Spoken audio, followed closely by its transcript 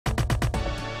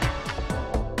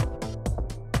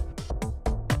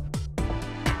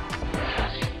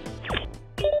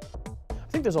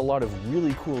think there's a lot of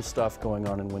really cool stuff going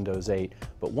on in Windows 8,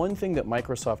 but one thing that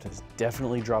Microsoft has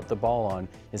definitely dropped the ball on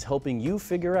is helping you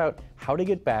figure out how to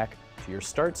get back to your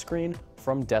start screen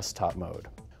from desktop mode.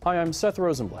 Hi, I'm Seth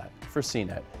Rosenblatt for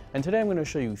CNET, and today I'm going to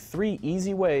show you 3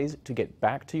 easy ways to get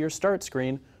back to your start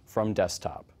screen from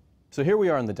desktop. So here we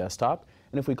are on the desktop,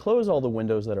 and if we close all the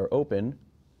windows that are open,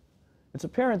 it's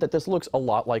apparent that this looks a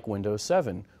lot like Windows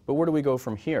 7, but where do we go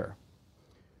from here?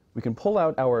 We can pull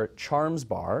out our Charms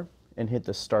bar and hit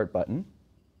the Start button.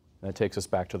 That takes us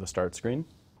back to the start screen.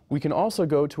 We can also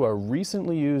go to our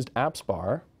recently used apps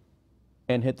bar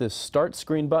and hit this Start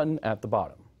Screen button at the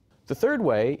bottom. The third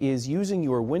way is using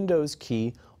your Windows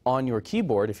key on your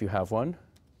keyboard, if you have one.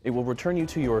 It will return you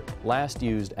to your last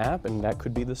used app, and that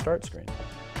could be the start screen.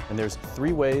 And there's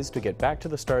 3 ways to get back to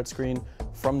the start screen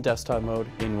from desktop mode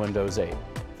in Windows 8.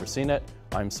 For CNET,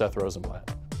 I'm Seth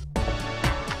Rosenblatt.